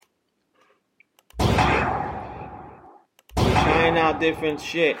trying out different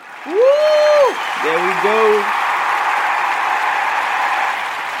shit. Woo! There we go.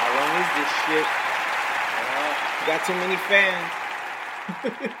 How long is this shit? Got too many fans.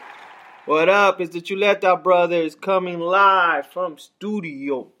 What up? It's the Chuleta Brothers coming live from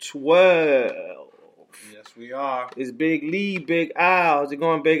Studio 12. Yes, we are. It's Big Lee, Big Al. How's it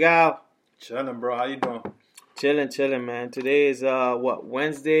going, Big Al? Chilling, bro. How you doing? Chilling, man. Today is,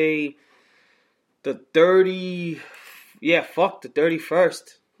 Wednesday, the 30... Yeah, the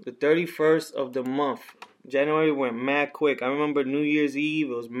 31st. The 31st of the month. January went mad quick. I remember New Year's Eve.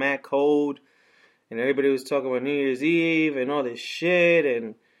 It was mad cold. And everybody was talking about New Year's Eve and all this shit.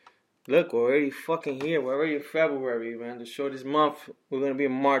 And look, we're already fucking here. We're already in February, man. The shortest month. We're going to be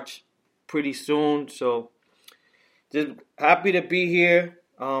in March pretty soon. So, just happy to be here.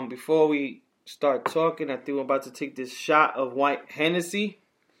 Before we start talking, I think we're about to take this shot of white Hennessy.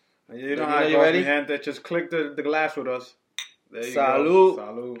 You know how it goes, mi gente. Just click the glass with us. There you Salud.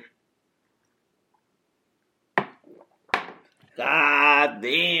 Go. Salud. God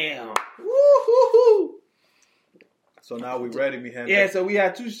damn. Woo-hoo-hoo. So now we ready, mi gente. Yeah, so we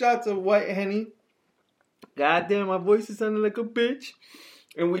had 2 shots of white Henny. God damn, my voice is sounding like a bitch.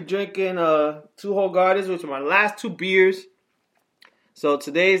 And we drinking 2 whole gardens, which are my last 2 beers. So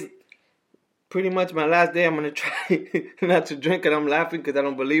today's pretty much my last day. I'm going to try not to drink it. I'm laughing because I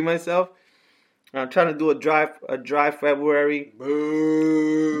don't believe myself. I'm trying to do a dry February.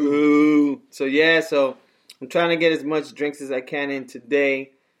 Boo. So I'm trying to get as much drinks as I can in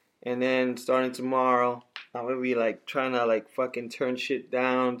today. And then starting tomorrow, I'm going to be like trying to like fucking turn shit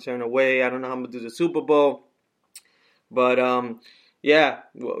down, turn away. I don't know how I'm going to do the Super Bowl. But yeah,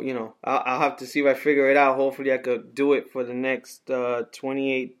 well, you know, I'll have to see if I figure it out. Hopefully I could do it for the next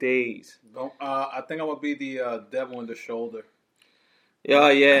 28 days. I think I'm going to be the devil in the shoulder.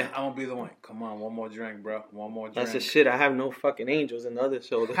 Yeah. I'm going to be the one. Come on, one more drink, bro. One more drink. That's the shit. I have no fucking angels in the other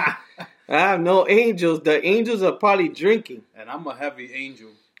shoulder. I have no angels. The angels are probably drinking. And I'm a heavy angel.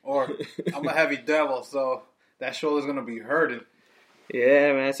 Or I'm a heavy devil, so that shoulder's going to be hurting.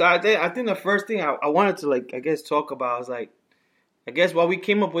 Yeah, man. So I think the first thing I wanted to, like, I guess, talk about is, like, I guess why we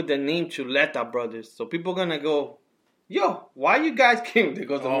came up with the name Chuleta Brothers. So people are going to go, yo, why you guys came? They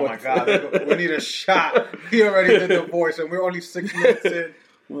go, oh, my God. We need a shot. He already did the voice, and we're only 6 minutes in.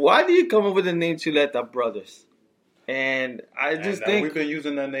 Why do you come up with the name Chuleta Brothers? And I just think we've been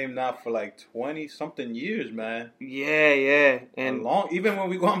using that name now for like 20-something years, man. Yeah. And even when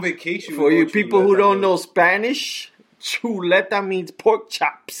we go on vacation. For you people who don't know Spanish, Chuleta means pork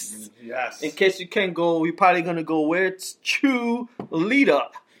chops. Yes. In case you can't go, we're probably going to go where it's Chuleta.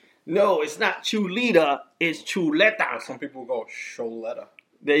 No, it's not Chuleta. It's Chuleta. Some people go Choleta.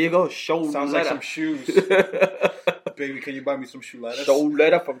 There you go. Choleta. Sounds like some shoes. Baby, can you buy me some Chuletas?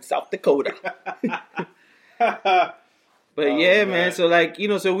 Choleta from South Dakota. But yeah, man. So like, you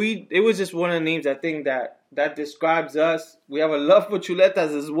know, it was just one of the names I think that describes us. We have a love for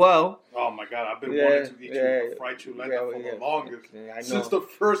chuletas as well. Oh my God, I've been wanting to eat a fried chuleta for the longest. Yeah, I know. Since the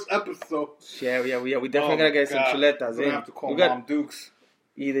first episode. Yeah. We definitely gotta get some chuletas. We're gonna have to call Mom Dukes.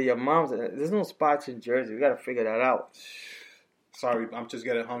 Either your mom's. There's no spots in Jersey. We gotta figure that out. Sorry, I'm just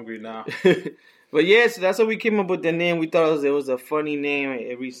getting hungry now. But yeah, so that's how we came up with the name. We thought it was a funny name.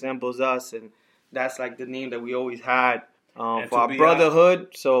 It resembles us, and that's like the name that we always had. For our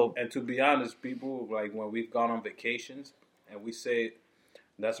brotherhood. And to be honest, people, like when we've gone on vacations and we say,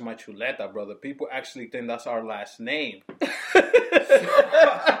 that's my chuleta, brother, people actually think that's our last name.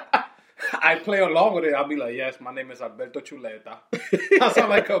 I play along with it. I'll be like, yes, my name is Alberto Chuleta. I sound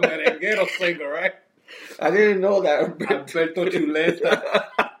like a merenguero singer, right? I didn't know that. Alberto Chuleta.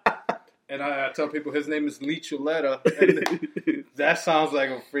 And I tell people his name is Lee Chuleta. And that sounds like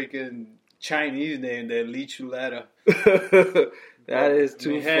a freaking Chinese name, that Lee Chuleta. That is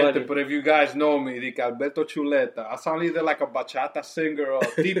too funny. But if you guys know me, Dick Alberto Chuleta. I sound either like a bachata singer or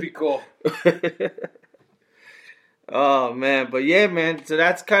típico. Oh, man. But yeah, man. So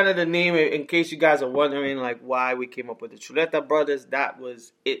that's kind of the name. In case you guys are wondering, like, why we came up with the Chuleta Brothers, that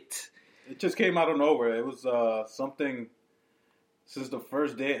was it. It just came out of nowhere. It was something... Since the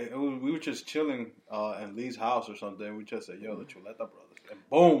first day, we were just chilling in Lee's house or something. We just said, yo, the Chuleta Brothers. And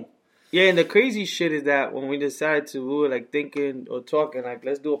boom. Yeah, and the crazy shit is that when we decided to, we were like thinking or talking, like,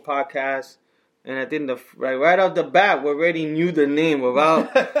 let's do a podcast. And I think right off the bat, we already knew the name. We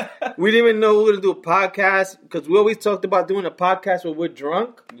didn't even know we were going to do a podcast because we always talked about doing a podcast when we're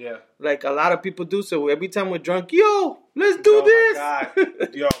drunk. Yeah. Like a lot of people do. So every time we're drunk, yo, let's do this. My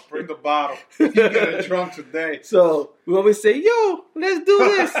God. Yo, bring the bottle. You get drunk today. So we always say, yo, let's do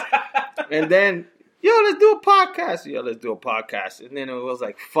this. And then, yo, let's do a podcast. And then it was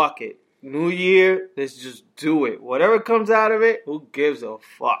like, fuck it. New Year, let's just do it. Whatever comes out of it, who gives a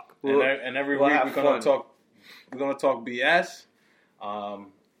fuck? And every week we're gonna talk. We're gonna talk BS.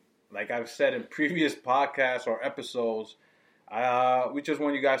 Like I've said in previous podcasts or episodes, we just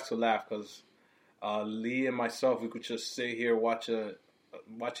want you guys to laugh because Lee and myself, we could just sit here watching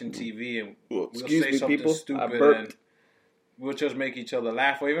TV and we'll say something people. Stupid and we'll just make each other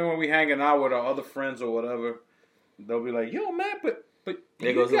laugh. Or even when we hanging out with our other friends or whatever, they'll be like, "Yo, man, but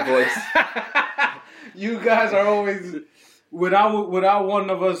there goes the voice." You guys are always without one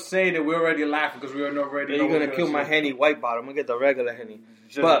of us saying it. We're already laughing because we already. You're gonna kill my Henny white bottle. I'm gonna get the regular Henny.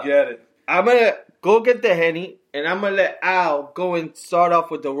 Just get it. I'm gonna go get the Henny, and I'm gonna let Al go and start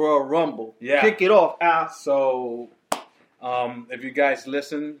off with the Royal Rumble. Yeah, kick it off, Al. So, if you guys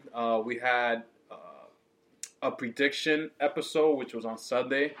listen, we had a prediction episode, which was on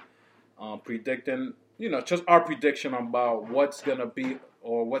Sunday, predicting, just our prediction about what's gonna be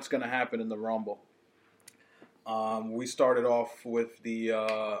or what's gonna happen in the Rumble. We started off with the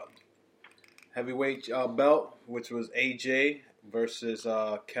heavyweight belt, which was AJ versus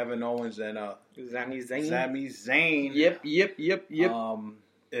Kevin Owens and Sami Zayn. Sami Zayn. Yep.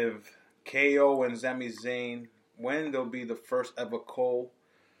 If KO and Sami Zayn win, they'll be the first ever co-champions.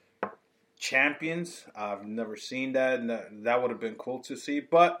 I've never seen that, and that would have been cool to see.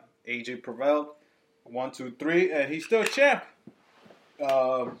 But AJ prevailed, 1, 2, 3, and he's still champ.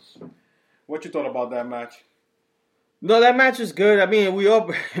 What you thought about that match? No, that match was good. I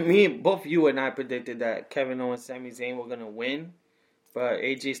mean, both you and I predicted that Kevin Owens and Sami Zayn were going to win. But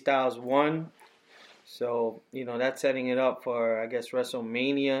AJ Styles won. So, that's setting it up for, I guess,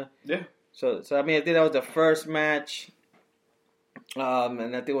 WrestleMania. Yeah. So I mean, I think that was the first match.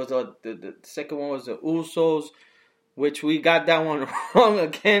 And I think it was the second one was the Usos, which we got that one wrong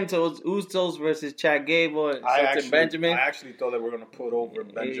again. So it was Usos versus Chad Gable and Benjamin. I actually thought they were going to put over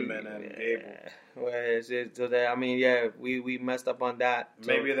Benjamin and Gable. Where is it? So that, I mean, yeah, we messed up on that. So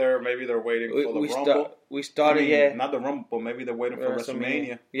maybe they're waiting for the Rumble. We started, not the Rumble, but maybe they're waiting for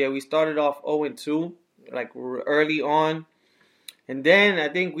WrestleMania. Yeah, we started off 0-2, like early on, and then I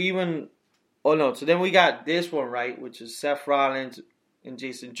think we even. Oh no! So then we got this one right, which is Seth Rollins and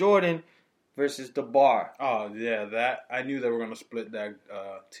Jason Jordan versus The Bar. Oh yeah, that I knew they were going to split that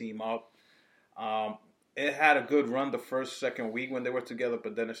team up. It had a good run the second week when they were together,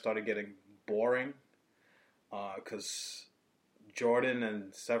 but then it started getting boring because Jordan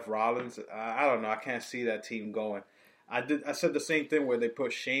and Seth Rollins, I don't know, I can't see that team going. I said the same thing where they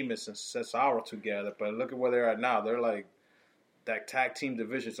put Sheamus and Cesaro together, but look at where they're at now. They're like that tag team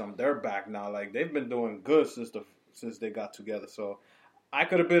division. They're back now. Like they've been doing good since they got together. So I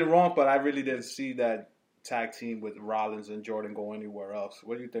could have been wrong, but I really didn't see that tag team with Rollins and Jordan go anywhere else.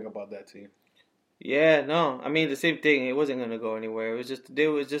 What do you think about that team? Yeah, no, I mean the same thing. It wasn't gonna go anywhere. It was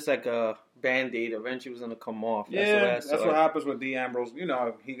just like a Band-Aid. Eventually, it was gonna come off. That's what happens with Dean Ambrose.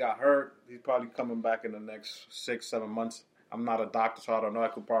 He got hurt. He's probably coming back in the next 6-7 months. I'm not a doctor, so I don't know.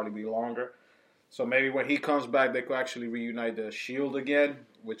 It could probably be longer. So maybe when he comes back, they could actually reunite the Shield again,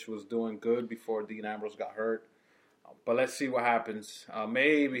 which was doing good before Dean Ambrose got hurt. But let's see what happens.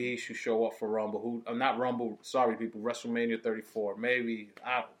 Maybe he should show up for Rumble. Not Rumble. Sorry, people. WrestleMania 34. Maybe.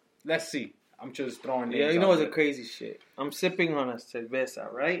 Let's see. I'm just throwing names. Yeah, you know what's a crazy shit? I'm sipping on a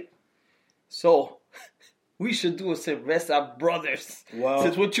cerveza, right? So, we should do a Cerveza Brothers. Well,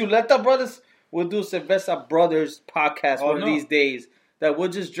 since we're Chuleta Brothers, we'll do a Cerveza Brothers podcast one of these days. That we'll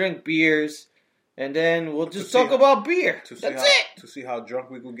just drink beers, and then we'll just talk about beer. That's it. To see how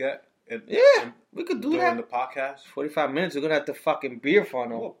drunk we could get. We could do during that. the podcast. 45 minutes, we're going to have the fucking beer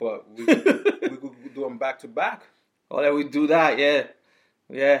funnel. But we could do them back to back. Oh, that we do that, yeah.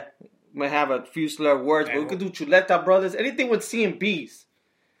 Yeah. Might have a few slurred words, but we could do Chuleta Brothers. Anything with C and B's.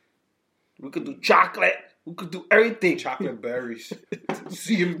 We could do chocolate. We could do everything. Chocolate berries.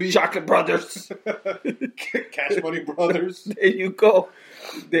 C and B. Chocolate Brothers. Cash Money Brothers. There you go.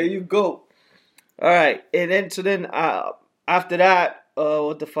 All right. And then, after that,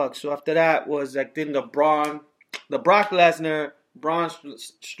 what the fuck? So after that was like then the Brock Lesnar, Braun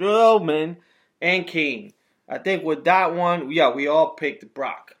Strowman, and Kane. I think with that one, we all picked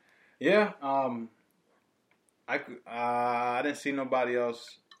Brock. Yeah, I didn't see nobody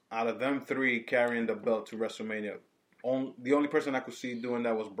else out of them three carrying the belt to WrestleMania. The only person I could see doing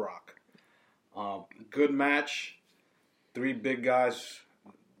that was Brock. Good match. 3 big guys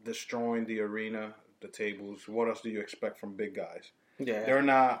destroying the arena, the tables. What else do you expect from big guys? Yeah, they're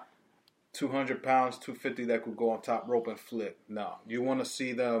not 200 pounds, 250 that could go on top rope and flip. No, you want to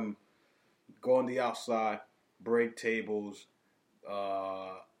see them go on the outside, break tables,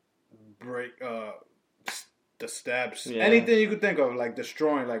 the steps, anything you could think of, like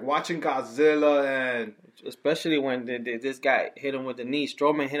destroying, like watching Godzilla, and especially when this guy hit him with the knee.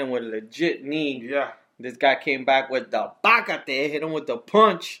 Strowman hit him with a legit knee. Yeah. This guy came back with the bacate, hit him with the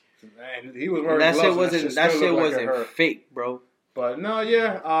punch. Man, he was wearing gloves. That shit wasn't fake, bro. But no,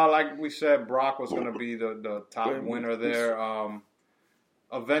 like we said, Brock was going to be the top winner there.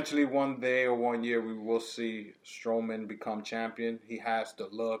 Eventually, one day or 1 year, we will see Strowman become champion. He has the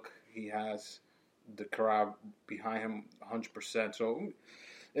look. He has the crowd behind him 100%. So,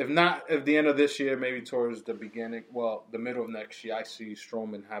 if the end of this year, maybe towards the middle of next year, I see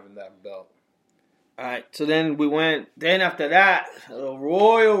Strowman having that belt. All right, so then we went. Then after that, the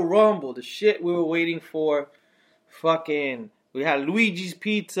Royal Rumble, the shit we were waiting for. We had Luigi's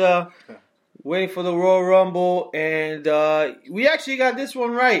Pizza, waiting for the Royal Rumble, and we actually got this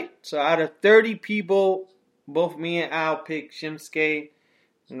one right. So out of 30 people, both me and Al picked Shinsuke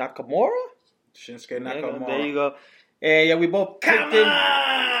Nakamura. There you go. And we both picked him.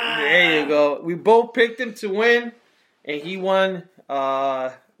 There you go. We both picked him to win, and he won.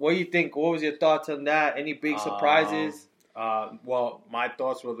 What do you think? What was your thoughts on that? Any big surprises? Well, my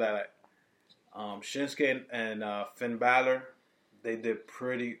thoughts were that Shinsuke and Finn Balor, they did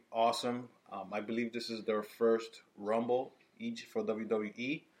pretty awesome. I believe this is their first Rumble each for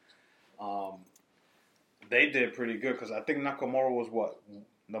WWE. They did pretty good because I think Nakamura was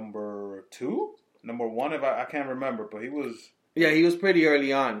number 2, number 1. If I can't remember, but he was. Yeah, he was pretty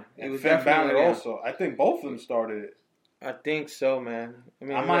early on. He was Finn Balor also. I think both of them started it. I think so, man.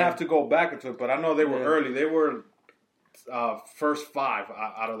 I might have to go back into it, but I know they were early. They were first 5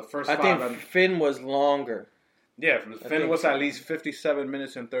 out of the first 5. I think Finn was longer. Yeah, Finn was at least 57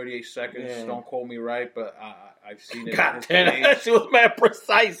 minutes and 38 seconds. Yeah. Don't quote me right, but I've seen it. God damn, that shit was mad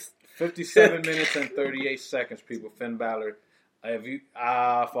precise. 57 minutes and 38 seconds, people. Finn Balor. For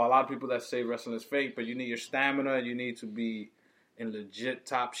a lot of people that say wrestling is fake, but you need your stamina. You need to be in legit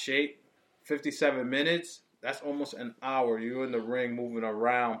top shape. 57 minutes. That's almost an hour. You're in the ring, moving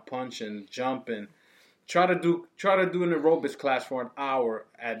around, punching, jumping. Try to do an aerobics class for an hour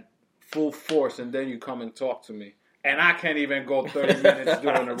at full force, and then you come and talk to me. And I can't even go 30 minutes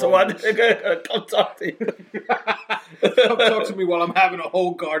doing aerobics. So why did you come talk to you? Come talk to me while I'm having a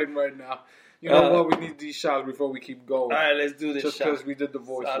whole garden right now. You know what? We need these shots before we keep going. All right, let's do this. Just because we did the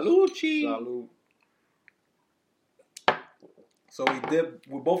voices. Salucci. Salud. So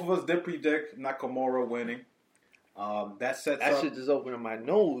both of us did predict Nakamura winning. That shit just opening my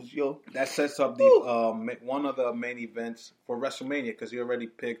nose, yo. That sets up the one of the main events for WrestleMania because he already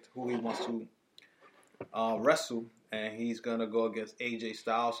picked who he wants to wrestle, and he's gonna go against AJ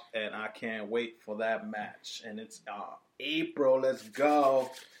Styles, and I can't wait for that match. And it's April. Let's go.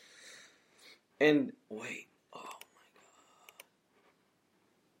 And wait,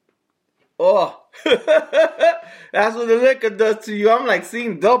 oh that's what the liquor does to you. I'm like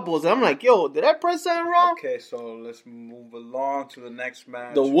seeing doubles. I'm like, yo, did I press something wrong? Okay, so let's move along to the next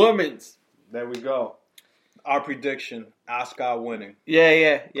match. The women's. There we go. Our prediction: Asuka winning.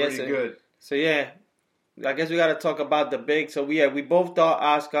 Yeah, pretty good. So I guess we got to talk about the big. So we both thought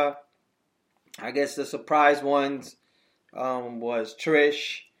Asuka. I guess the surprise ones was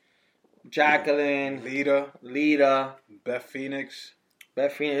Trish, Jacqueline, Lita, Beth Phoenix.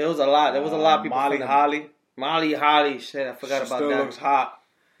 It was a lot. There was a lot of people. Molly Holly. Shit, I forgot about that. Still looks hot.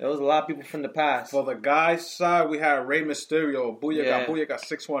 There was a lot of people from the past. For the guys' side, we had Rey Mysterio, Booyaka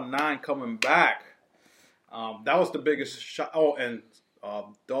 619 coming back. That was the biggest shot. Oh, and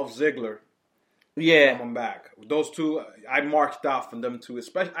Dolph Ziggler. Yeah, coming back. Those two, I marked out for them too.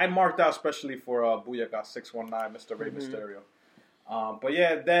 Especially for Booyaka 619, Mr. Rey Mysterio. But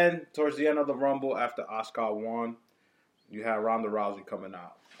then towards the end of the Rumble, after Asuka won, you had Ronda Rousey coming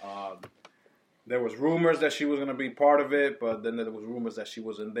out. There was rumors that she was going to be part of it, but then there was rumors that she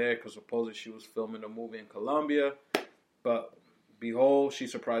wasn't there because supposedly she was filming a movie in Colombia. But behold, she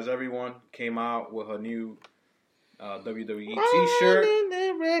surprised everyone. Came out with her new WWE T-shirt.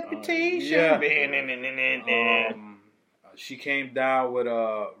 Reputation. She came down with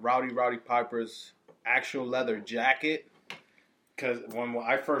Rowdy Piper's actual leather jacket. Because when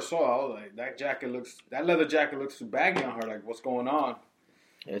I first saw her, I was like, that leather jacket looks too baggy on her. Like, what's going on?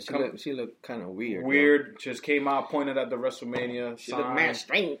 Yeah, she looked kind of weird. Weird. Bro. Just came out, pointed at the WrestleMania. She looked mad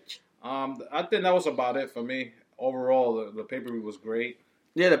strange. I think that was about it for me. Overall, the pay-per-view was great.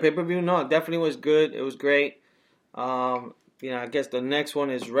 Yeah, the pay-per-view, definitely was good. It was great. I guess the next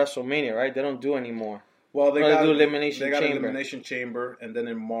one is WrestleMania, right? They don't do anymore. Well, they got elimination chamber, and then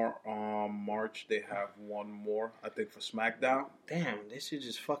in March they have one more, I think, for SmackDown. Damn, they should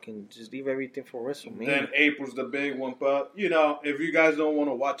just leave everything for WrestleMania. Then April's the big one, but if you guys don't want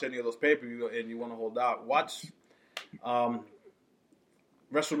to watch any of those pay-per-view and you want to hold out, watch.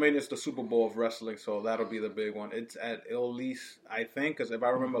 WrestleMania is the Super Bowl of wrestling, so that'll be the big one. It's at least, I think, because if I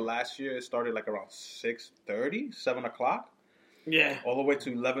remember last year, it started like around 6:30, 7 o'clock. Yeah. All the way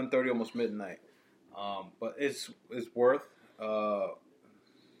to 11:30, almost midnight. But it's worth. The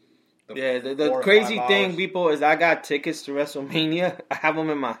crazy thing, people, is I got tickets to WrestleMania. I have them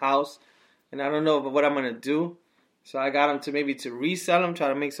in my house, and I don't know what I'm gonna do. So I got them to resell them, try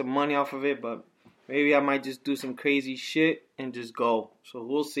to make some money off of it, but. Maybe I might just do some crazy shit and just go. So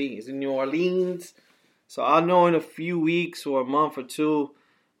we'll see. It's in New Orleans. So I'll know in a few weeks or a month or two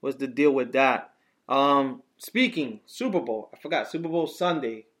what's the deal with that. Speaking, Super Bowl. I forgot. Super Bowl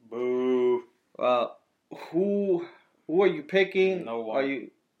Sunday. Boo. Who are you picking? No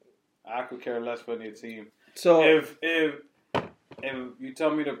one. I could care less for any team. So if you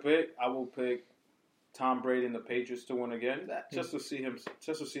tell me to pick, I will pick Tom Brady and the Patriots to win again, just to see if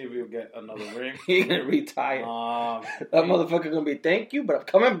he'll get another ring. He's gonna retire. That motherfucker gonna be thank you, but I'm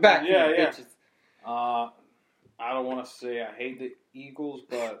coming back. Yeah. Bitches. I don't want to say I hate the Eagles,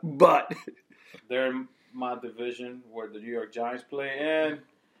 but they're my division where the New York Giants play, and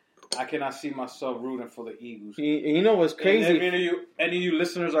I cannot see myself rooting for the Eagles. You know what's crazy? And if any of you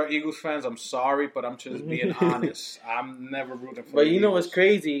listeners are Eagles fans, I'm sorry, but I'm just being honest. I'm never rooting for the Eagles. But you know what's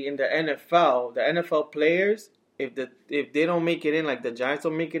crazy? In the NFL players, if they don't make it in, like the Giants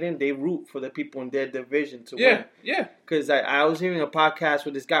don't make it in, they root for the people in their division to win. Yeah. Because I was hearing a podcast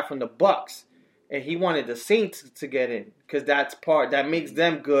with this guy from the Bucks, and he wanted the Saints to get in because that makes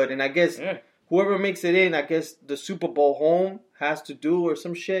them good. And I guess whoever makes it in, I guess the Super Bowl home has to do or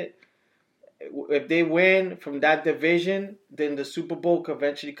some shit. If they win from that division, then the Super Bowl could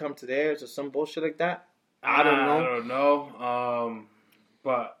eventually come to theirs or some bullshit like that. I don't know.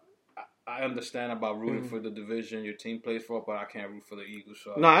 But I understand about rooting for the division your team plays for, but I can't root for the Eagles.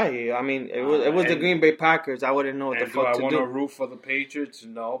 So. No, I mean, it was the Green Bay Packers. I wouldn't know what the fuck to do. Do I want to root for the Patriots?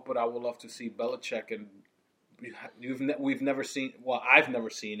 No, but I would love to see Belichick, and we've never seen. Well, I've never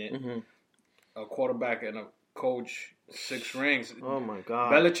seen it. Mm-hmm. A quarterback and a coach 6 rings. Oh my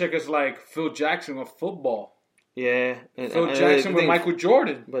God! Belichick is like Phil Jackson of football. Yeah, Phil Jackson with Michael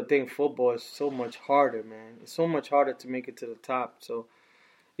Jordan. But I think football is so much harder, man. It's so much harder to make it to the top. So,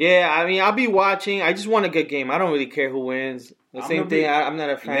 yeah, I mean, I'll be watching. I just want a good game. I don't really care who wins. I'm not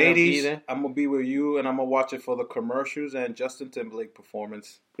a fan of either. I'm gonna be with you, and I'm gonna watch it for the commercials and Justin Timberlake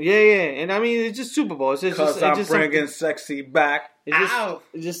performance. Yeah, and I mean, it's just Super Bowl. It's just bringing sexy back.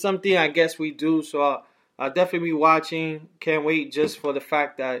 It's just something I guess we do. So I'll definitely be watching. Can't wait just for the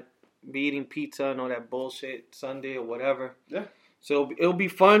fact that be eating pizza and all that bullshit Sunday or whatever. Yeah. So it'll be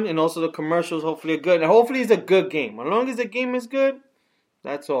fun, and also the commercials hopefully are good. And hopefully it's a good game. As long as the game is good,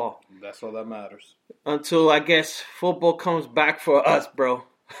 that's all. That's all that matters. Until, I guess, football comes back for us, bro.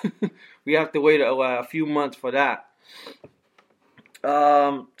 We have to wait a few months for that.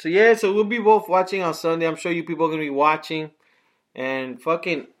 So we'll be both watching on Sunday. I'm sure you people are going to be watching. And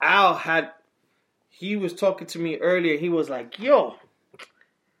fucking Al he was talking to me earlier. He was like, yo,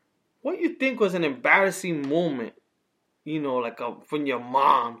 what you think was an embarrassing moment? You know, like from your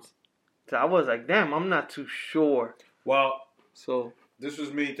moms. So I was like, damn, I'm not too sure. Well, so this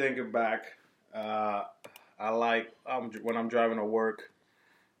was me thinking back. When I'm driving to work,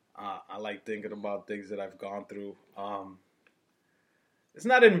 I like thinking about things that I've gone through. It's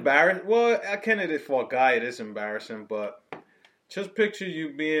not embarrassing. Well, I can't admit for a guy it is embarrassing, but just picture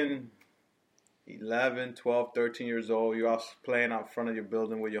you being 11, 12, 13 years old. You're out playing out front of your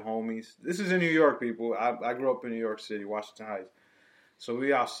building with your homies. This is in New York, people. I grew up in New York City, Washington Heights. So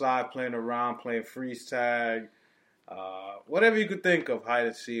we outside playing around, playing freeze tag, whatever you could think of, hide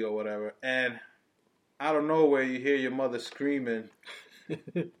and seek or whatever. And out of nowhere, you hear your mother screaming,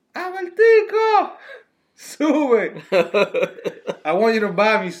 Amaltico! Sube! I want you to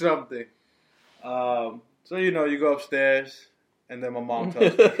buy me something. So, you go upstairs, and then my mom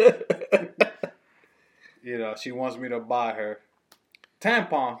tells me, she wants me to buy her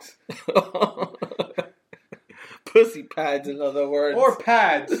tampons. Pussy pads, in other words. Or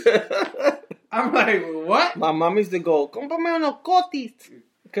pads. I'm like, what? My mom used to go, comprame unos cotis.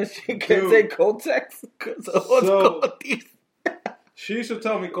 Because she can't say Kotex. Because of cotis. She used to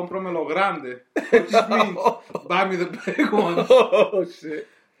tell me, comprame lo grande. Which means, buy me the big ones. Oh, shit.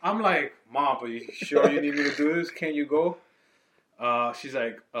 I'm like, Mom, but you sure you need me to do this? Can you go? She's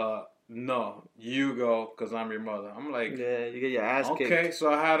like, no, you go because I'm your mother. I'm like, yeah, you get your ass kicked. okay, so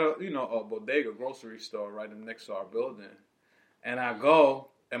I had a bodega grocery store right next to our building, and I go,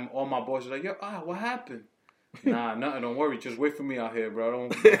 and all my boys are like, yo, what happened? Nah, nothing. Don't worry. Just wait for me out here, bro.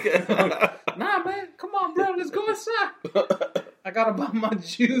 Nah, man. Come on, bro. Let's go inside. I gotta buy my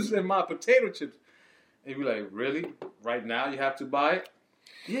juice and my potato chips. And you be like, really? Right now you have to buy it?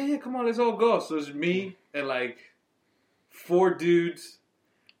 Yeah. Come on, let's all go. So it's me and like 4 dudes,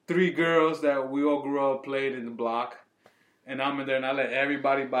 3 girls that we all grew up played in the block. And I'm in there and I let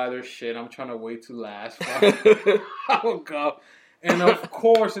everybody buy their shit. I'm trying to wait to last. I will go. And of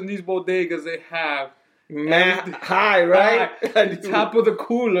course, in these bodegas, they have high, right? At the top of the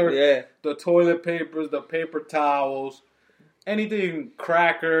cooler. Yeah. The toilet papers, the paper towels, anything,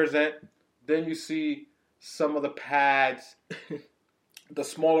 crackers. And then you see some of the pads, the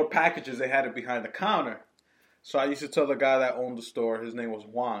smaller packages, they had it behind the counter. So I used to tell the guy that owned the store, his name was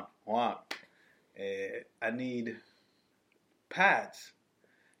Juan, I need pads.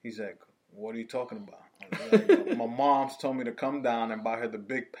 He's like, what are you talking about? Like, my mom's told me to come down and buy her the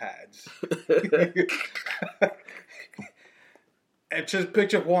big pads. And just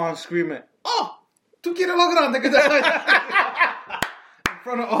picture Juan screaming, oh, tú quieres lo grande que te in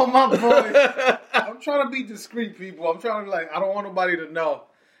front of all my boys. I'm trying to be discreet, people. I'm trying to be like, I don't want nobody to know.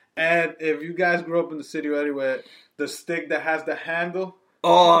 And if you guys grew up in the city or anywhere, the stick that has the handle.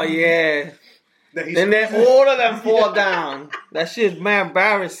 Oh, yeah. And then all of them fall down. That shit's mad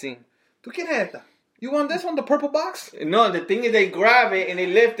embarrassing. ¿Tú quieres esta? You want this one, the purple box? No, the thing is they grab it and they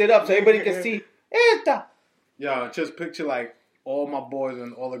lift it up so everybody can see. Esta. Yeah, just picture like all my boys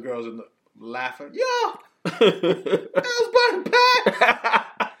and all the girls laughing. Yo! I was buying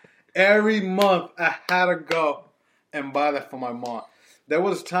packs! Every month I had to go and buy that for my mom. There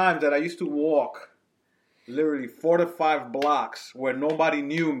was times that I used to walk literally 4 to 5 blocks where nobody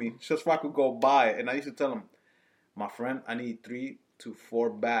knew me just so I could go buy it. And I used to tell them, my friend, I need 3 to 4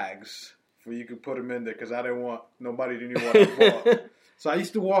 bags for you could put them in there because I didn't want nobody to know what I bought. So I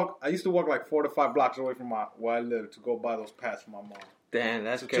used to walk like 4 to 5 blocks away from where I lived to go buy those pads for my mom. Damn,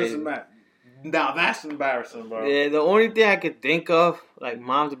 that's crazy. Now that's embarrassing, bro. Yeah, the only thing I could think of, like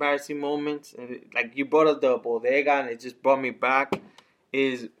mom's embarrassing moments, like you brought up the bodega and it just brought me back,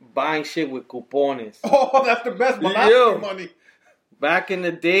 is buying shit with cupones. Oh, that's the best money. Back in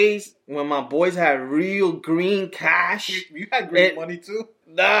the days when my boys had real green cash. You had green money too?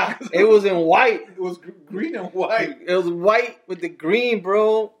 Nah, it was in white. It was green and white. It was white with the green,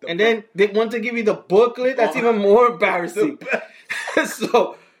 bro. And then they want to give you the booklet. That's even more embarrassing.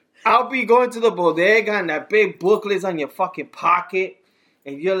 So I'll be going to the bodega and that big booklet's on your fucking pocket.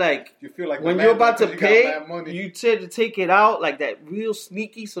 And you're like, you feel like when you're about to pay, you tend to take it out like that real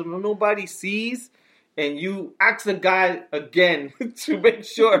sneaky so nobody sees. And you ask the guy again to make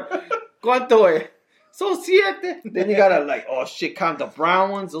sure. ¿Cuánto es? So 7. Then you gotta like, oh shit, count the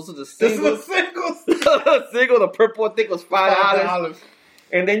brown ones. Those are the singles. This is the singles. The single, the purple, I think was $5.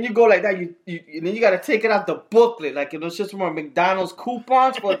 And then you go like that. You and then you gotta take it out the booklet, like it was just from McDonald's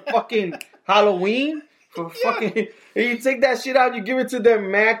coupons for fucking Halloween. For fucking, and you take that shit out, you give it to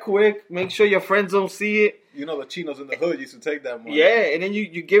them mad quick. Make sure your friends don't see it. You know the chinos in the hood used to take that money. Yeah, and then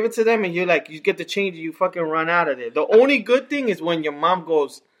you give it to them, and you're like, you get the change, and you fucking run out of there. The only good thing is when your mom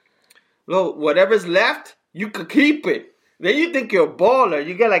goes, look, whatever's left, you could keep it. Then you think you're a baller.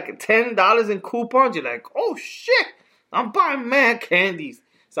 You get like $10 in coupons. You're like, oh shit, I'm buying mad candies.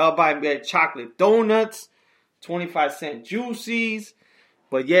 So I'll buy chocolate donuts, 25-cent juices.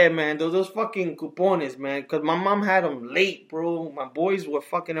 But yeah, man, those fucking cupones, man. Because my mom had them late, bro. My boys were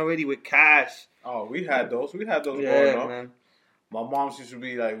fucking already with cash. Oh, we had those. We had those growing up. Man. My mom's used to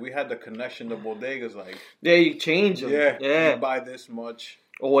be like, we had the connection to bodegas. Like, yeah, you change them. Yeah. You buy this much.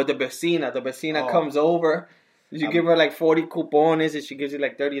 Or the vecina. The vecina comes over. You give her like 40 cupones and she gives you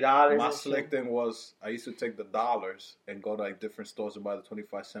like $30. My slick thing was, I used to take the dollars and go to like different stores and buy the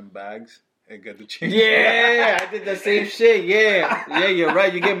 25-cent bags. And get the change. Yeah, I did the same shit. Yeah, you're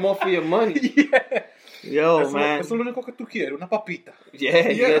right. You get more for your money. Yeah. Yo, man. Eso es lo único que tú quieres, una papita. Yeah,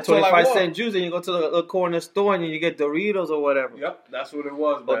 you get a 25-cent juice and you go to the corner store and you get Doritos or whatever. Yep, that's what it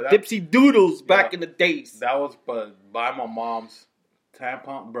was. Or Dipsy Doodles back in the days. That was by my mom's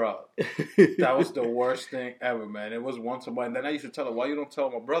tampon, bro. That was the worst thing ever, man. It was once a while. And then I used to tell her, why you don't tell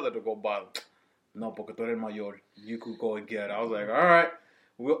my brother to go buy them? No, porque tú eres mayor. You could go and get it. I was like, all right.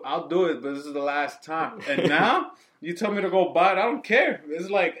 I'll do it, but this is the last time. And now, you tell me to go buy it, I don't care. It's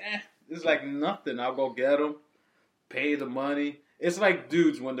like, it's like nothing. I'll go get them, pay the money. It's like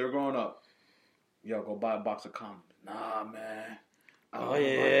dudes when they're growing up. Yo, go buy a box of condoms. Nah, man. Oh,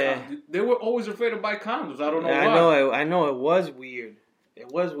 yeah. They were always afraid to buy condoms. I don't know why. I know it was weird.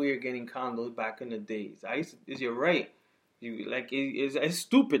 it was weird getting condoms back in the days. You're right. It's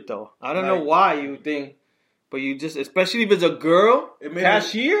stupid though. I don't know why you think, but you just, especially if it's a girl,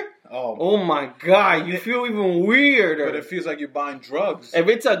 cashier. Oh my God, you feel even weirder. But it feels like you're buying drugs. If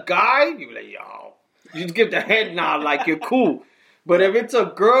it's a guy, you're like, yo, you just give the head nod like you're cool. But if it's a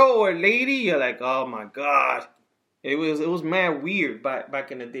girl or a lady, you're like, oh my God. It was mad weird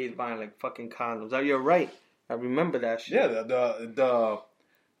back in the days buying like fucking condoms. You're right. I remember that shit. Yeah,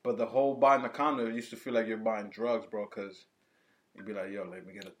 but the whole buying the condom used to feel like you're buying drugs, bro, because you'd be like, let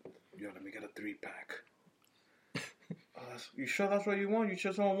me get a 3-pack. You sure that's what you want? You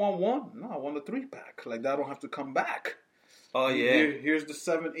just don't want one? No, I want a 3-pack. Like that, I don't have to come back. Oh yeah. Here's the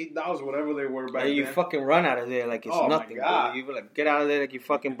 $7-8, whatever they were back then. And you fucking run out of there like it's nothing. My God. You like get out of there like you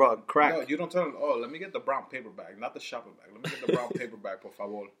fucking brought crack. No, you don't tell them. Oh, let me get the brown paper bag, not the shopping bag. Let me get the brown paper bag, por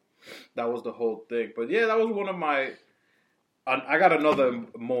favor. That was the whole thing. But yeah, that was one of my. I got another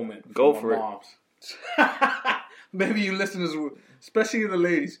moment. Go for it. Maybe you listeners, especially the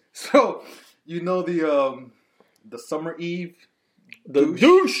ladies. So you know the summer eve. The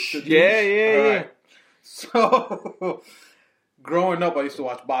douche. Yeah. Right. So. Growing up, I used to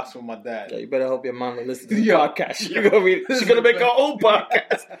watch boxing with my dad. Yeah, you better hope your mom will listen to the podcast. She's gonna make her own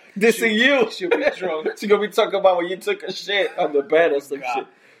podcast. Dissing you. She'll be drunk. She's gonna be talking about when you took a shit on the bed or some shit.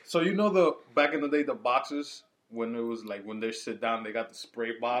 So you know back in the day, the boxers, when it was like when they sit down, they got the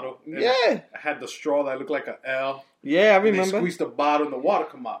spray bottle. Yeah. I had the straw that looked like an L. Yeah, I remember. They squeeze the bottle and the water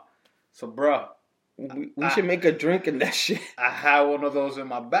come out. So, bruh. We should make a drink in that shit. I had one of those in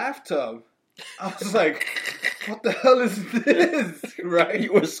my bathtub. I was like, what the hell is this? Right?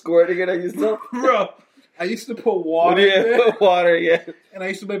 You were squirting it on yourself? Bro, I used to put water in there. Water, yeah. And I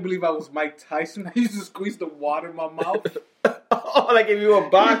used to believe I was Mike Tyson. I used to squeeze the water in my mouth. Oh, like if you were a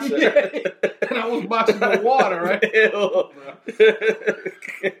boxer. Yeah. And I was boxing the water, right?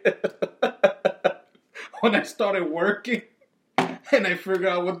 When I started working and I figured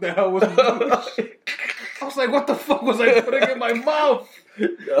out what the hell was douche, I was like, what the fuck was I putting in my mouth?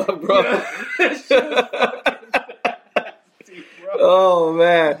 Bro. Oh,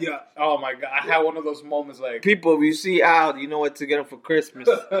 man. Yeah. Oh, my God. I had one of those moments like... People, if you see Al, you know what to get him for Christmas.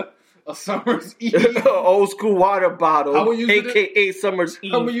 A summer's eve. Old school water bottle. A.K.A. summer's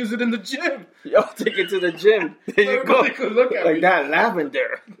eve. I'm going to use it in the gym. Yo, take it to the gym. There you go. Could look at like me. That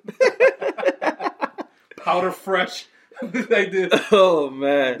lavender. Powder fresh. They did. Oh,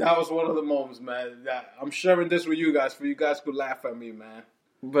 man. That was one of the moments, man. I'm sharing this with you guys, for you guys could laugh at me, man.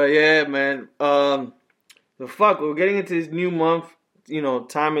 But yeah, man. We're getting into this new month. You know,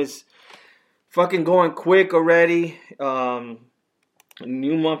 time is fucking going quick already.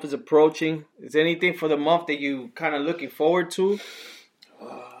 New month is approaching. Is there anything for the month that you kind of looking forward to?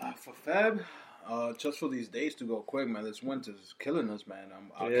 For Feb, just for these days to go quick, man. This winter's killing us, man.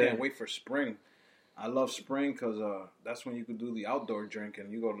 I can't wait for spring. I love spring because that's when you can do the outdoor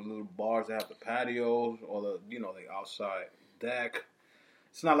drinking. You go to little bars that have the patios or the outside deck.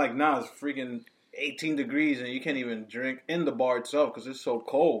 It's not like now it's freaking 18 degrees and you can't even drink in the bar itself because it's so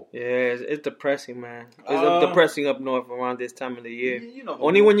cold. Yeah, it's depressing, man. It's depressing up north around this time of the year. You know,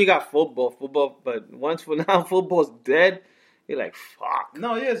 only when you got football. But once for now, football's dead. You're like, fuck.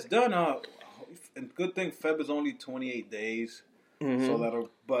 No, yeah, it's done. And good thing Feb is only 28 days, so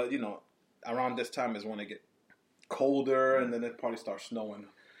but around this time is when it get colder and then it probably starts snowing.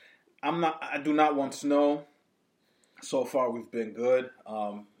 I do not want snow. So far we've been good.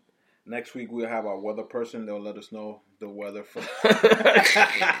 Next week we'll have our weather person. They'll let us know the weather for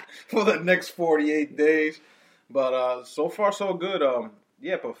for the next 48 days. But so far so good.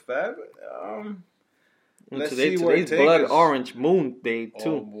 But Feb. Let's see where it takes Blood us. Orange Moon Day too.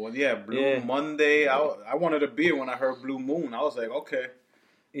 Oh boy, yeah, Blue Monday. I wanted a beer when I heard Blue Moon. I was like, okay.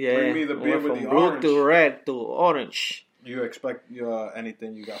 Yeah, bring me the beer with the blue orange. to red to orange. You expect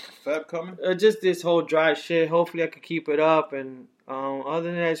anything you got for Feb coming? Just this whole dry shit. Hopefully I can keep it up. And other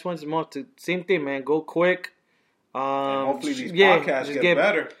than that, I just want this month to same thing, man. Go quick. And hopefully these podcasts get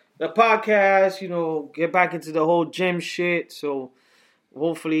better. The podcast, get back into the whole gym shit. So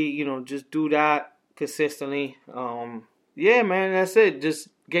hopefully, just do that consistently. Yeah, man, that's it. Just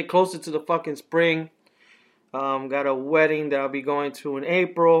get closer to the fucking spring. Got a wedding that I'll be going to in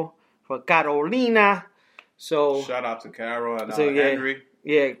April for Carolina. So shout out to Carol and Henry.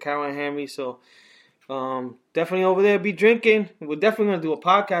 Yeah, Carol and Henry. So definitely over there be drinking. We're definitely gonna do a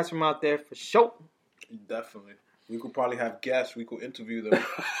podcast from out there for sure. Definitely. We could probably have guests. We could interview them.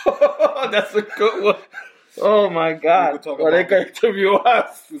 That's a good one. Oh my God. They can interview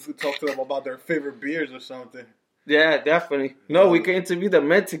us. We could talk to them about their favorite beers or something. Yeah, definitely. No, we can interview the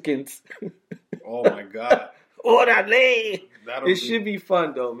Mexicans. Oh my God. Orale! It should be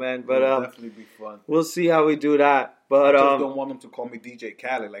fun though, man. But it'll definitely be fun. We'll see how we do that. But I just don't want them to call me DJ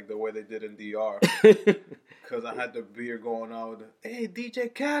Khaled like the way they did in DR. Because I had the beard going on with hey,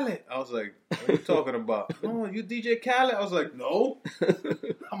 DJ Khaled. I was like, what are you talking about? No, you DJ Khaled? I was like, no.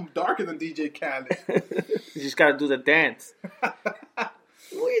 I'm darker than DJ Khaled. You just got to do the dance.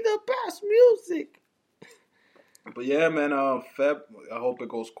 We the best music. But yeah, man, Feb, I hope it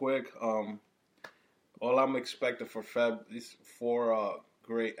goes quick. All I'm expecting for Feb is 4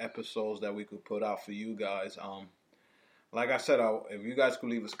 great episodes that we could put out for you guys. Like I said, if you guys could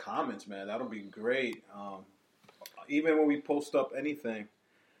leave us comments, man, that'll be great. Even when we post up anything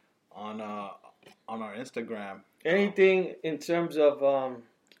on our Instagram. Anything in terms of,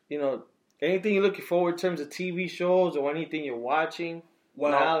 anything you're looking forward in terms of TV shows or anything you're watching?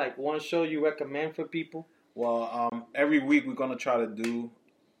 Well, now, like one show you recommend for people? Well, every week we're going to try to do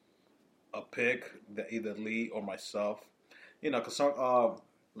a pick that either Lee or myself. Because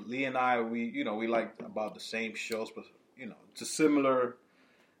Lee and I, we like about the same shows, but, it's a similar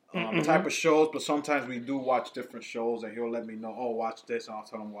type of shows, but sometimes we do watch different shows, and he'll let me know, oh, watch this, and I'll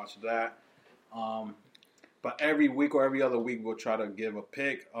tell him watch that. But every week or every other week, we'll try to give a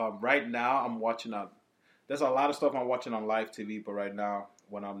pick. Right now, I'm watching there's a lot of stuff I'm watching on live TV, but right now,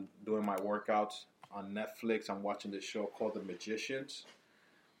 when I'm doing my workouts on Netflix, I'm watching this show called The Magicians.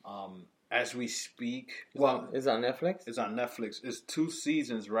 As we speak, it's on Netflix. It's on Netflix. It's 2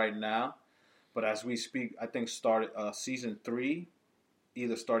 seasons right now, but as we speak, I think started season 3.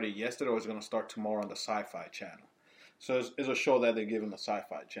 Either started yesterday or it's going to start tomorrow on the Sci-Fi Channel. So it's a show that they give on the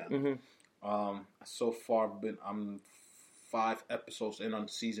Sci-Fi Channel. Mm-hmm. So far, I'm 5 episodes in on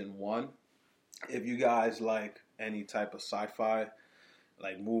season 1. If you guys like any type of sci-fi,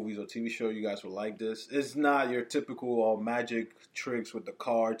 like movies or TV show, you guys will like this. It's not your typical magic tricks with the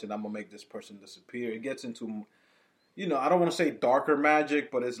cards and I'm going to make this person disappear. It gets into, I don't want to say darker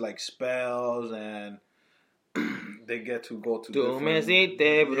magic, but it's like spells and they get to go to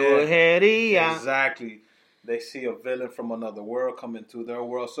brujeria. Exactly. They see a villain from another world come into their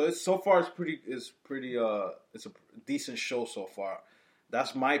world. So it's a decent show so far.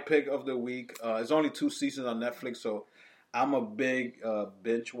 That's my pick of the week. It's only 2 seasons on Netflix, so I'm a big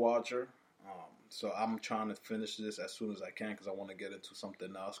binge watcher. So I'm trying to finish this as soon as I can because I want to get into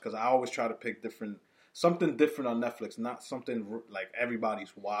something else. Because I always try to pick something different on Netflix, not something like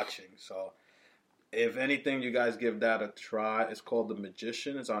everybody's watching. So if anything, you guys give that a try. It's called The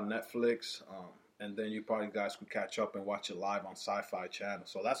Magician. It's on Netflix. And then you probably guys could catch up and watch it live on Sci-Fi Channel.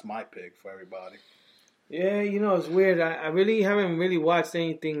 So that's my pick for everybody. Yeah, it's weird. I really haven't watched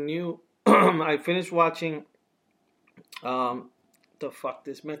anything new. I finished watching,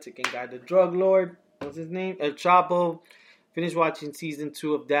 this Mexican guy, the drug lord. What's his name? El Chapo. Finished watching season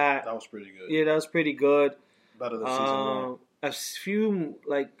 2 of that. That was pretty good. Yeah, that was pretty good. Better than season 1. A few,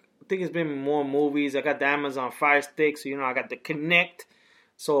 I think it's been more movies. I got the Amazon Fire Stick, so I got the Connect.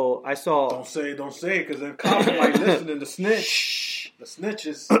 So I saw. Don't say it, because then cops might listen to snitch. Shh. The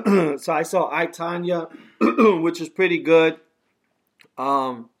snitches. So I saw I, Tanya, which was pretty good.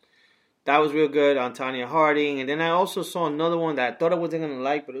 That was real good on Tanya Harding. And then I also saw another one that I thought I wasn't going to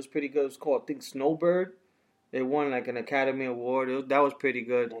like, but it was pretty good. It was called, I think, Snowbird. They won an Academy Award. That was pretty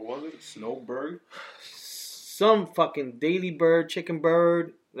good. What was it? Snowbird? Some fucking Daily Bird, Chicken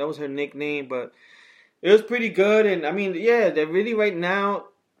Bird. That was her nickname, but it was pretty good. And I mean, yeah, they're really right now,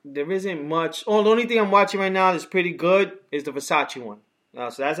 there isn't much. Oh, the only thing I'm watching right now that's pretty good is the Versace one.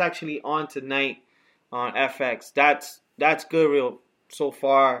 So that's actually on tonight on FX. That's good real so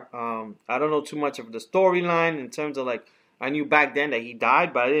far. I don't know too much of the storyline in terms of I knew back then that he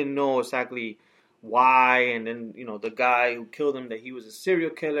died, but I didn't know exactly why. And then, the guy who killed him, that he was a serial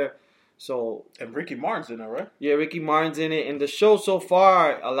killer. So, and Ricky Martin's in it, right? Yeah, Ricky Martin's in it. And the show so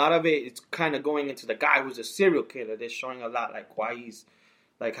far, a lot of it's kind of going into the guy who's a serial killer. They're showing a lot why he's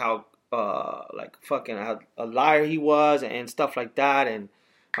how fucking how a liar he was and stuff like that, and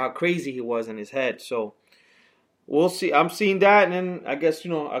how crazy he was in his head. So we'll see. I'm seeing that, and then I guess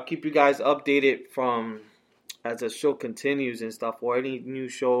I'll keep you guys updated from as the show continues and stuff, or any new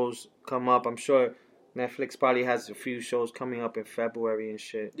shows come up. I'm sure Netflix probably has a few shows coming up in February and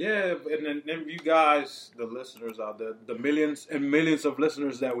shit. Yeah, and then you guys, the listeners out there, the millions and millions of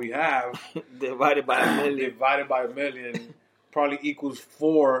listeners that we have, divided by a million, probably equals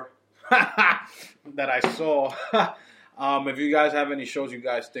 4 that I saw. If you guys have any shows you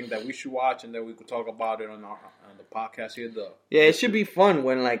guys think that we should watch, and then we could talk about it on the podcast here. Yeah, it should be fun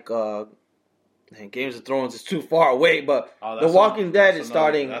when Games of Thrones is too far away, but The Walking Dead is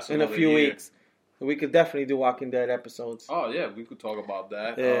starting in a few weeks. We could definitely do Walking Dead episodes. Oh, yeah, we could talk about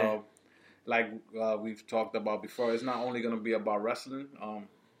that. Yeah. like we've talked about before, it's not only going to be about wrestling,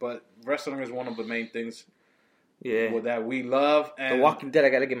 but wrestling is one of the main things that we love. And The Walking Dead, I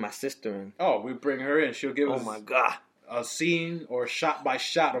got to get my sister in. Oh, we bring her in. She'll give us my God. a scene or shot by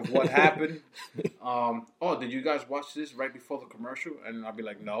shot of what happened. Did you guys watch this right before the commercial? And I'll be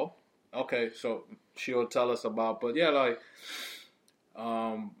like, no. Okay, so she'll tell us about. But yeah, like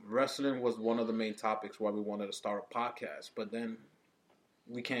wrestling was one of the main topics why we wanted to start a podcast. But then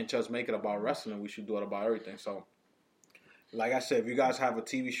we can't just make it about wrestling. We should do it about everything. So, like I said, if you guys have a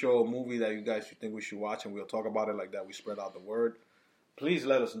TV show or movie that you think we should watch, and we'll talk about it like that, we spread out the word. Please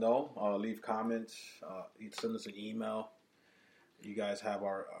let us know. Leave comments. Send us an email. You guys have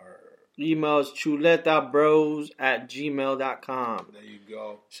our email is chuletabros@gmail.com. There you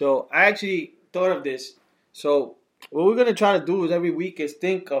go. So I actually thought of this. So what we're going to try to do is every week is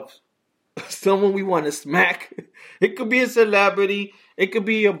think of someone we want to smack. It could be a celebrity. It could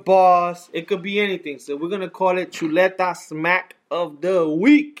be a boss. It could be anything. So we're going to call it Chuleta Smack of the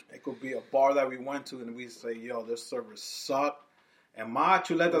Week. It could be a bar that we went to and we say, yo, this service sucked. And my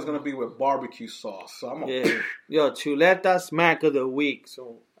chuleta is going to be with barbecue sauce. So I'm Yo, Chuleta Smack of the Week.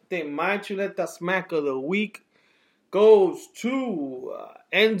 So I think my Chuleta Smack of the Week goes to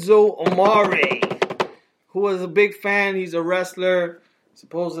Enzo Amore, who was a big fan. He's a wrestler.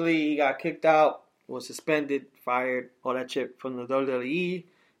 Supposedly he got kicked out, was suspended, fired, all that shit from the WWE.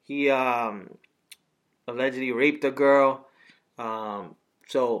 He allegedly raped a girl.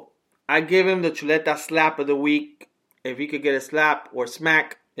 So I give him the Chuleta Slap of the Week. If he could get a slap or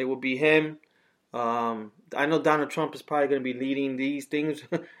smack, it would be him. I know Donald Trump is probably going to be leading these things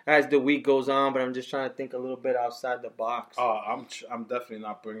as the week goes on, but I'm just trying to think a little bit outside the box. I'm definitely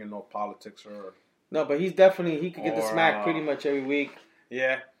not bringing no politics or... No, but he could get the smack pretty much every week.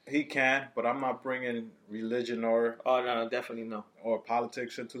 Yeah, he can, but I'm not bringing religion or... Oh, no, definitely no. Or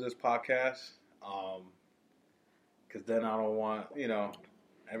politics into this podcast. Because then I don't want,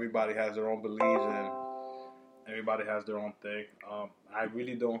 everybody has their own beliefs and... Everybody has their own thing. I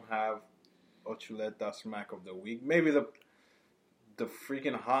really don't have a Chuleta Smack of the Week. Maybe the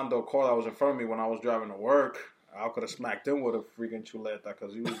freaking Honda Accord that was in front of me when I was driving to work. I could have smacked him with a freaking Chuleta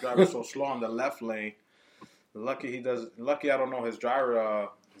because he was driving so slow on the left lane. Lucky I don't know his driver,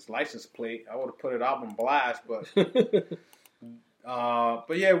 his license plate. I would have put it out on blast, but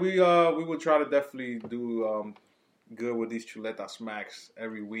yeah, we will try to definitely do good with these Chuleta Smacks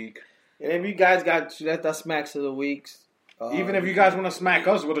every week. And if you guys got Chuleta Smacks of the Weeks, even if you guys want to smack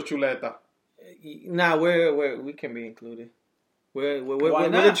us with a Chuleta, we can be included. We're the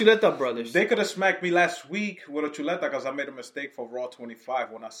Chuleta brothers. They could have smacked me last week with a Chuleta because I made a mistake for Raw 25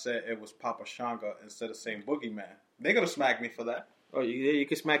 when I said it was Papa Shanga instead of saying Boogeyman. They could have smacked me for that. Oh, you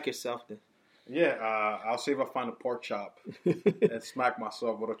can smack yourself then. Yeah, I'll see if I find a pork chop and smack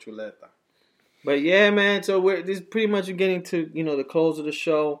myself with a Chuleta. But yeah, man. So this is pretty much getting to the close of the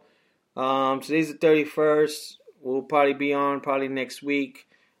show. Today's the 31st. We'll probably be on next week.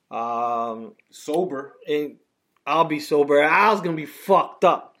 Sober. And I'll be sober. Al's gonna be fucked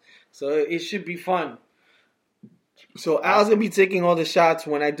up. So it should be fun. So Al's gonna be taking all the shots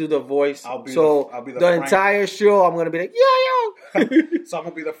when I do the voice. I'll be the entire show. I'm gonna be like, yo. So I'm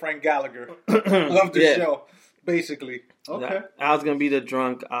gonna be the Frank Gallagher of the show, basically. Okay. Al's gonna be the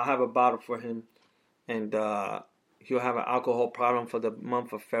drunk. I'll have a bottle for him, and he'll have an alcohol problem for the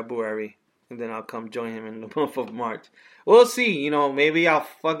month of February, and then I'll come join him in the month of March. We'll see. Maybe I'll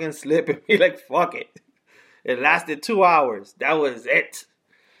fucking slip and be like, fuck it. It lasted 2 hours. That was it.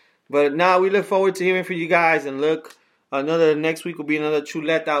 But now we look forward to hearing from you guys. And look, next week will be another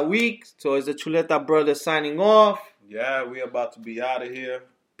Chuleta week. So it's the Chuleta brothers signing off. Yeah, we about to be out of here.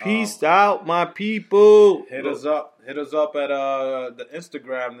 Peace out, my people. Hit us up at the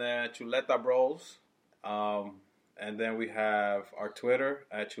Instagram there, Chuleta Bros. And then we have our Twitter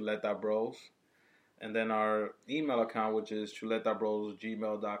at Chuleta Bros. And then our email account, which is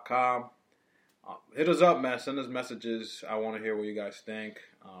chuletabros@gmail.com. Hit us up, man. Send us messages. I want to hear what you guys think.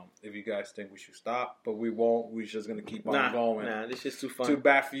 If you guys think we should stop, but we won't. We're just gonna keep on going. Nah, this is too fun. Too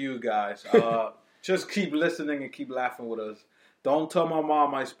bad for you guys. Just keep listening and keep laughing with us. Don't tell my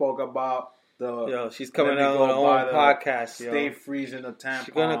mom I spoke about she's coming out with her own podcast. Stay freezing the tampons.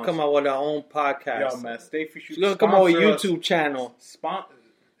 She's gonna come out with her own podcast. Yo, man, Stay Free. She's gonna come out with a YouTube channel.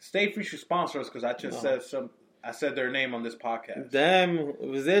 Stay Free should sponsor us because I just said their name on this podcast. Damn,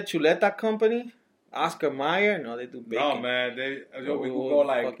 was it Chuleta Company? Oscar Mayer? No, they do bacon. No, man. We go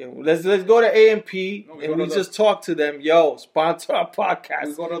like... Let's go to A&P and we just talk to them. Yo, sponsor our podcast.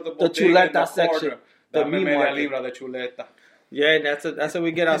 We go to the Chuleta section. The meat market. De chuleta. Yeah, that's how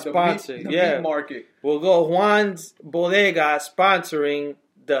we get our sponsor. The meat market. We'll go Juan's Bodega sponsoring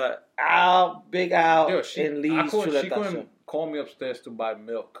the Big Al, Yo, in Lee's Chuleta she couldn't Smack. call me upstairs to buy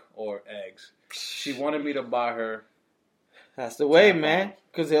milk or eggs. She wanted me to buy her. That's the way, Tampons. man.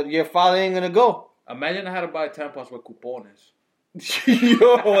 Because your father ain't going to go. Imagine I had to buy tampons with coupones.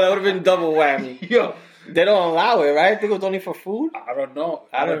 Yo, that would have been double whammy. Yo, They don't allow it, right? I think it was only for food. I don't know.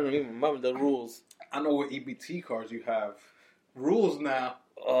 I don't even remember the rules. I know with EBT cards you have rules now.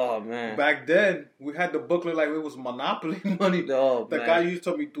 Oh, man. Back then, we had the booklet like it was Monopoly money. Oh, The man. guy used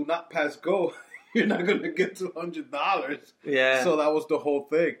to tell me, do not pass go. You're not going to get $200. Yeah. So that was the whole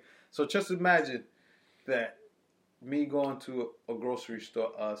thing. So just imagine that me going to a grocery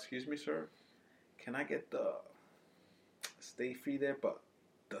store. Excuse me, sir. Can I get the stay free there, but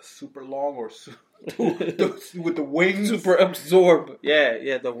the super long or with the wings? Super absorb.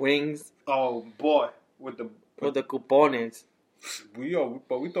 Yeah, the wings. Oh, boy. With the coupones.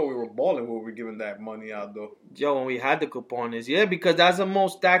 But we thought we were balling when we were giving that money out, though. Yo, when we had the coupones. Yeah, because that's the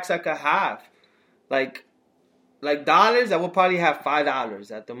most stacks I could have. Like dollars, I would probably have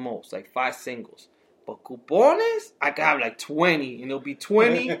 $5 at the most. Like 5 singles. But coupones, I could have like 20. And it'll be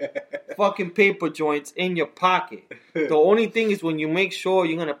 20 fucking paper joints in your pocket. The only thing is when you make sure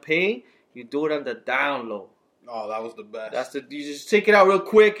you're going to pay, you do it on the down low. Oh, that was the best. You just take it out real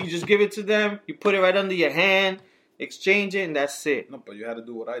quick. You just give it to them. You put it right under your hand. Exchange it, and that's it. No, but you had to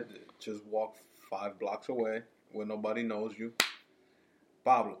do what I did. Just walk 5 blocks away where nobody knows you.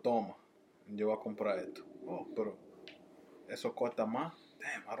 Pablo, toma. Yo voy a comprar esto. Oh, pero eso cuesta más.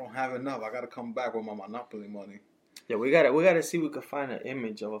 Damn, I don't have enough. I gotta come back with my Monopoly money. Yeah, we gotta see if we can find an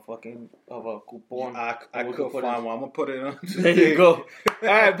image of a coupon. I could find one. I'm gonna put it on. There you go. All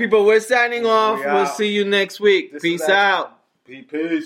right, people, we're signing off. We'll see you next week. Peace out. Peace.